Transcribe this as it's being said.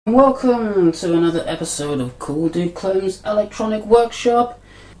Welcome to another episode of Cool Dude Clem's Electronic Workshop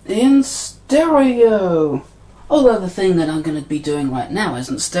in stereo. Although the thing that I'm going to be doing right now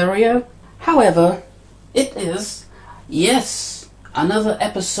isn't stereo. However, it is, yes, another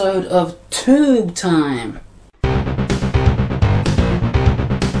episode of Tube Time.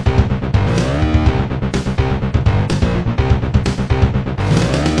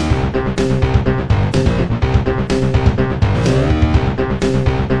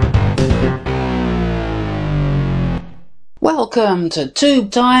 Welcome to Tube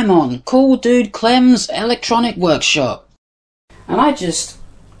Time on Cool Dude Clem's Electronic Workshop. And I just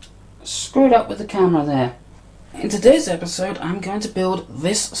screwed up with the camera there. In today's episode I'm going to build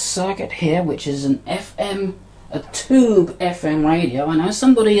this circuit here, which is a tube FM radio. I know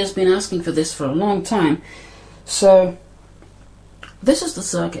somebody has been asking for this for a long time, so this is the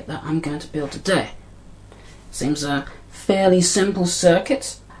circuit that I'm going to build today. Seems a fairly simple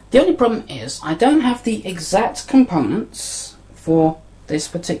circuit. The only problem is I don't have the exact components for this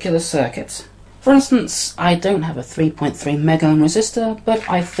particular circuit. For instance, I don't have a 3.3 mega ohm resistor, but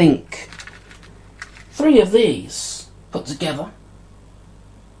I think 3 of these put together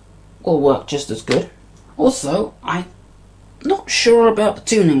will work just as good. Also, I'm not sure about the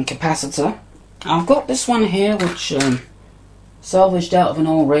tuning capacitor. I've got this one here which salvaged out of an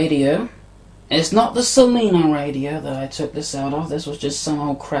old radio. It's not the Selena radio that I took this out of, this was just some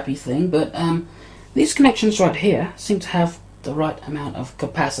old crappy thing, but these connections right here seem to have the right amount of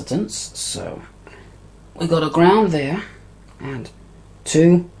capacitance, so we got a ground there and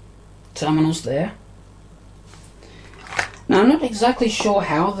 2 terminals there. Now I'm not exactly sure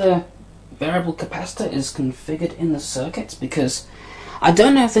how the variable capacitor is configured in the circuit, because I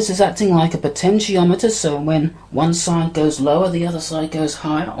don't know if this is acting like a potentiometer, so when one side goes lower the other side goes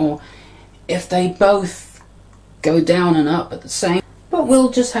higher, or if they both go down and up at the same, but we'll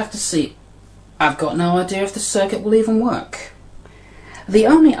just have to see. I've got no idea if the circuit will even work. The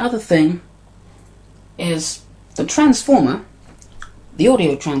only other thing is the transformer, the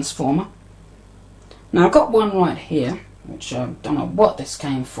audio transformer. Now I've got one right here, which I don't know what this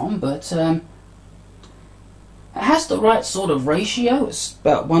came from, but it has the right sort of ratio. It's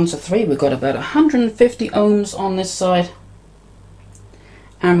about 1 to 3. We've got about 150 ohms on this side,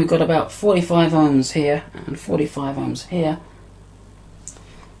 and we've got about 45 ohms here and 45 ohms here.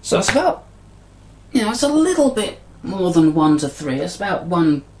 So it's about, it's a little bit more than 1 to 3. It's about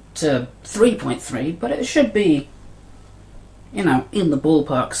 1 to 3.3, but it should be, in the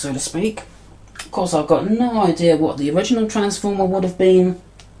ballpark, so to speak. Of course, I've got no idea what the original transformer would have been.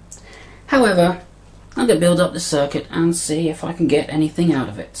 However, I'm going to build up the circuit and see if I can get anything out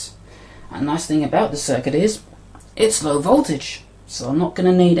of it. A nice thing about the circuit is it's low voltage. So I'm not going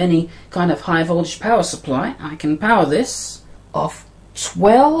to need any kind of high voltage power supply. I can power this off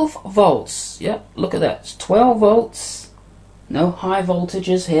 12 volts. Yep, look at that. It's 12 volts. No high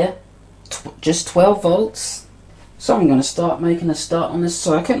voltages here. Just 12 volts. So I'm going to start making a start on this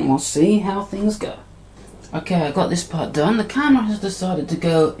circuit and we'll see how things go. Okay, I got this part done. The camera has decided to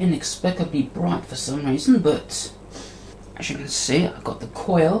go inexplicably bright for some reason, but as you can see, I've got the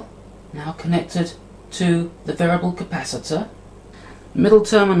coil now connected to the variable capacitor. Middle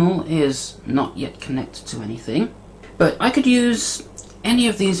terminal is not yet connected to anything, but I could use any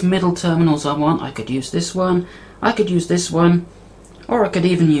of these middle terminals I want. I could use this one, I could use this one, or I could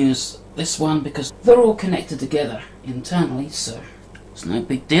even use this one because they're all connected together internally, so it's no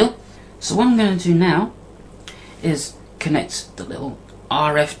big deal. So what I'm going to do now is connect the little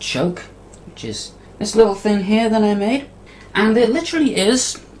RF choke, which is this little thing here that I made, and it literally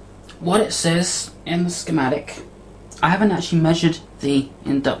is what it says in the schematic. I haven't actually measured the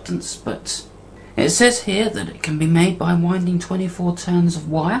inductance, but it says here that it can be made by winding 24 turns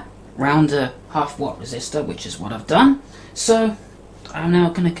of wire round a half watt resistor, which is what I've done. So I'm now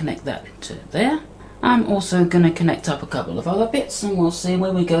going to connect that to there. I'm also going to connect up a couple of other bits and we'll see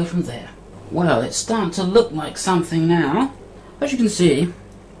where we go from there. Well, it's starting to look like something now. As you can see,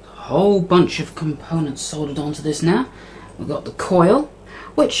 a whole bunch of components soldered onto this now. We've got the coil,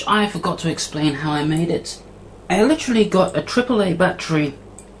 which I forgot to explain how I made it. I literally got a AAA battery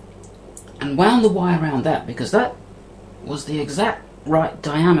and wound the wire around that because that was the exact right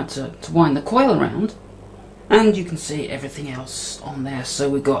diameter to wind the coil around. And you can see everything else on there. So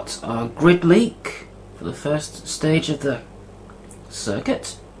we got our grid leak for the first stage of the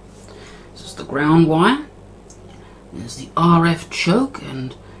circuit. This is the ground wire. There's the RF choke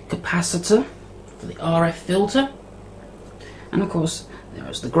and capacitor for the RF filter. And of course there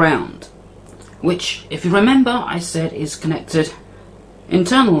is the ground, which, if you remember, I said is connected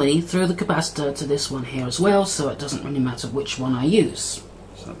internally through the capacitor to this one here as well, so it doesn't really matter which one I use.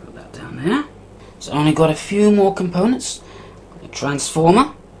 So there. It's only got a few more components. A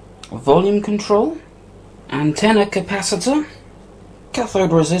transformer, a volume control, antenna capacitor,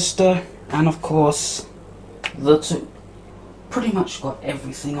 cathode resistor, and of course the tube. Pretty much got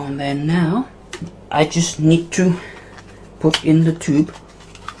everything on there now. I just need to put in the tube,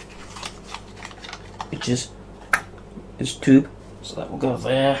 which is this tube, so that will go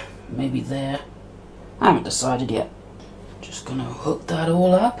there, maybe there. I haven't decided yet. Just gonna hook that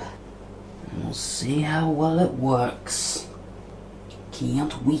all up and we'll see how well it works.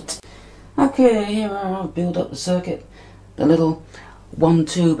 Can't wait. Okay, here I've built up the circuit, the little one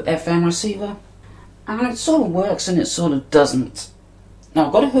tube FM receiver, and it sort of works and it sort of doesn't. Now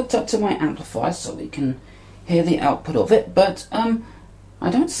I've got it hooked up to my amplifier so we can hear the output of it, but I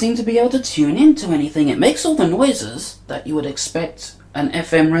don't seem to be able to tune into anything. It makes all the noises that you would expect an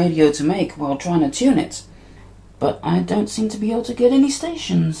FM radio to make while trying to tune it, but I don't seem to be able to get any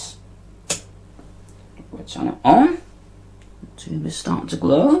stations. We'll turn it on. The tube is starting to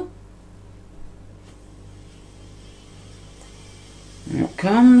glow. Here it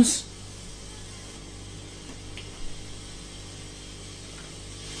comes.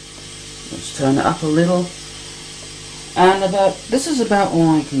 Let's turn it up a little. And this is about all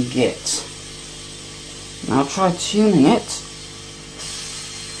I can get. Now I'll try tuning it.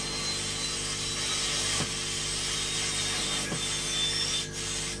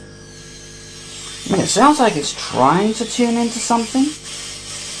 It sounds like it's trying to tune into something.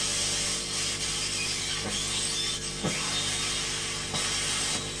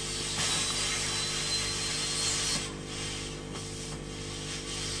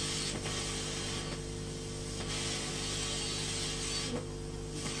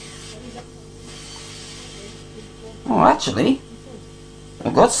 Oh, actually,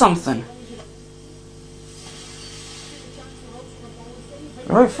 I've got something.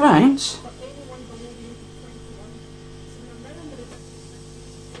 Very faint.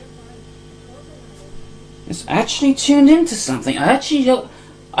 It's actually tuned into something.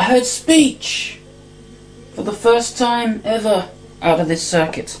 I heard speech for the first time ever out of this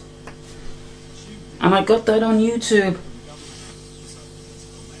circuit. And I got that on YouTube.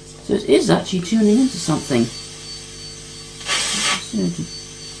 So it is actually tuning into something.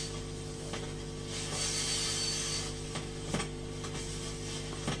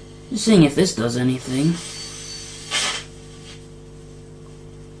 Just seeing if this does anything.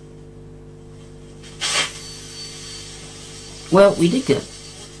 Well, we did get.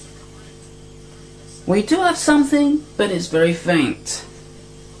 We do have something, but it's very faint.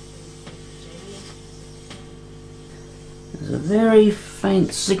 There's a very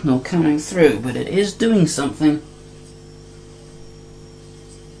faint signal coming through, but it is doing something.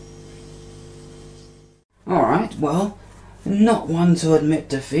 Alright, well, not one to admit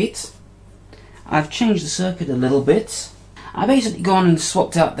defeat. I've changed the circuit a little bit. I've basically gone and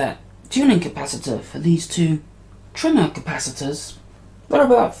swapped out that tuning capacitor for these two trimmer capacitors. They're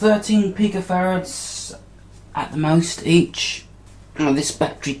about 13 picofarads at the most each. Now this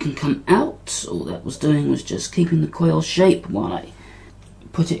battery can come out. All that was doing was just keeping the coil shape while I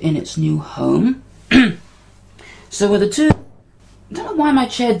put it in its new home. So with the two, I don't know why my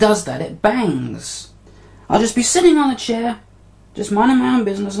chair does that, it bangs. I'll just be sitting on the chair, just minding my own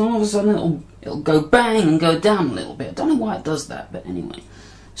business, and all of a sudden it'll go bang and go down a little bit. I don't know why it does that, but anyway.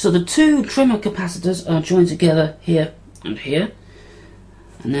 So the two trimmer capacitors are joined together here and here,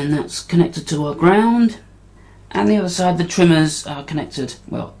 and then that's connected to our ground, and the other side the trimmers are connected,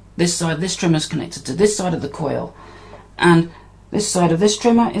 well, this side, this trimmer is connected to this side of the coil, and this side of this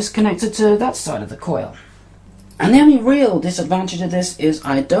trimmer is connected to that side of the coil. And the only real disadvantage of this is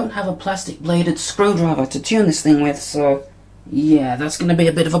I don't have a plastic bladed screwdriver to tune this thing with, so yeah, that's going to be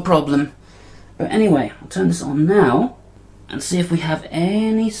a bit of a problem. But anyway, I'll turn this on now and see if we have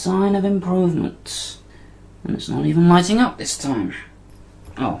any sign of improvement. And it's not even lighting up this time.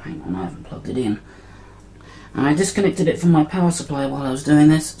 Oh, hang on, I haven't plugged it in. I disconnected it from my power supply while I was doing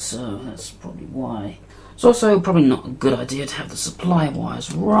this, so that's probably why. It's also probably not a good idea to have the supply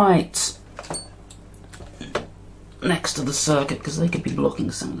wires right next to the circuit, because they could be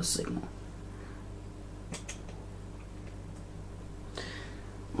blocking some of the signal.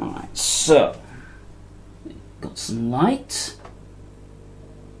 Alright, so got some light.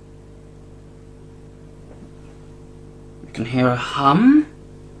 You can hear a hum.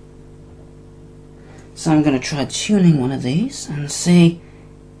 So I'm going to try tuning one of these and see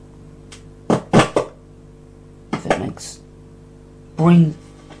if it makes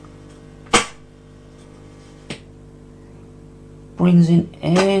brings in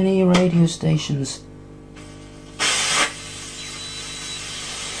any radio stations.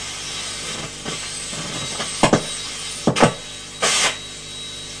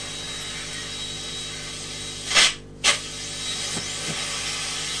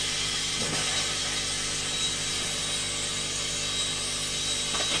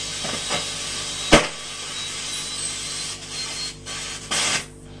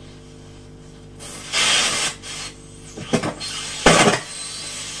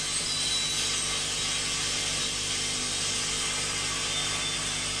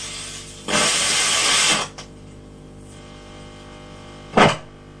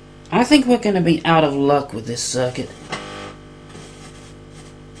 think we're going to be out of luck with this circuit.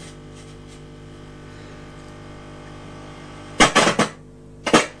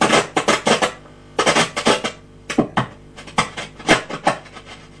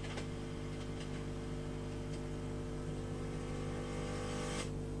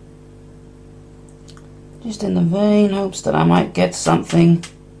 Just in the vain hopes that I might get something.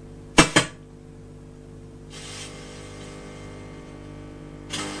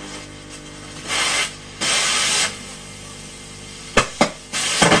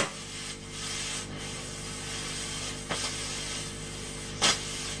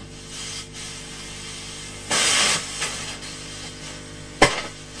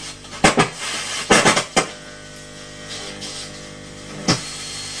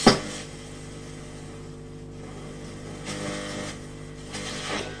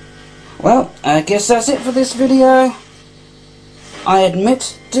 Well, I guess that's it for this video. I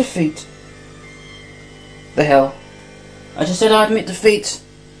admit defeat. The hell. I just said I admit defeat,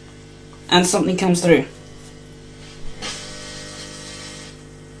 and something comes through.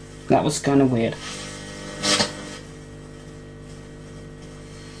 That was kind of weird.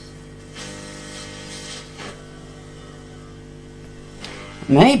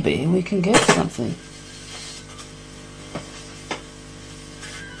 Maybe we can get something.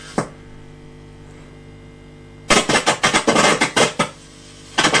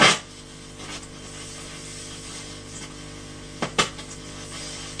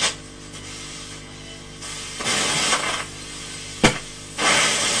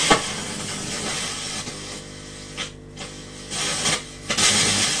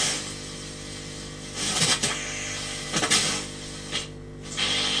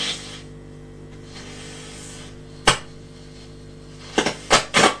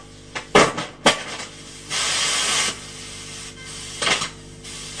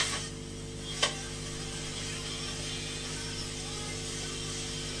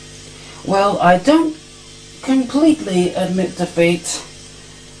 Well, I don't completely admit defeat.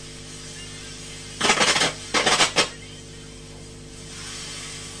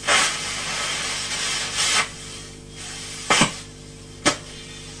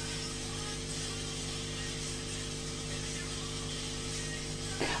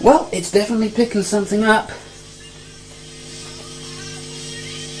 Well, it's definitely picking something up.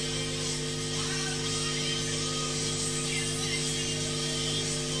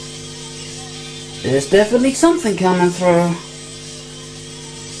 There's definitely something coming through.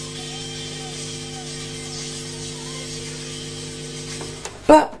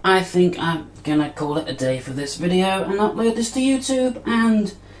 But I think I'm gonna call it a day for this video and upload this to YouTube,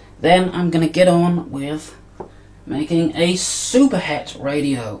 and then I'm gonna get on with making a super het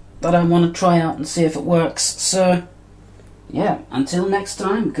radio that I want to try out and see if it works. So yeah, until next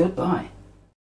time, goodbye.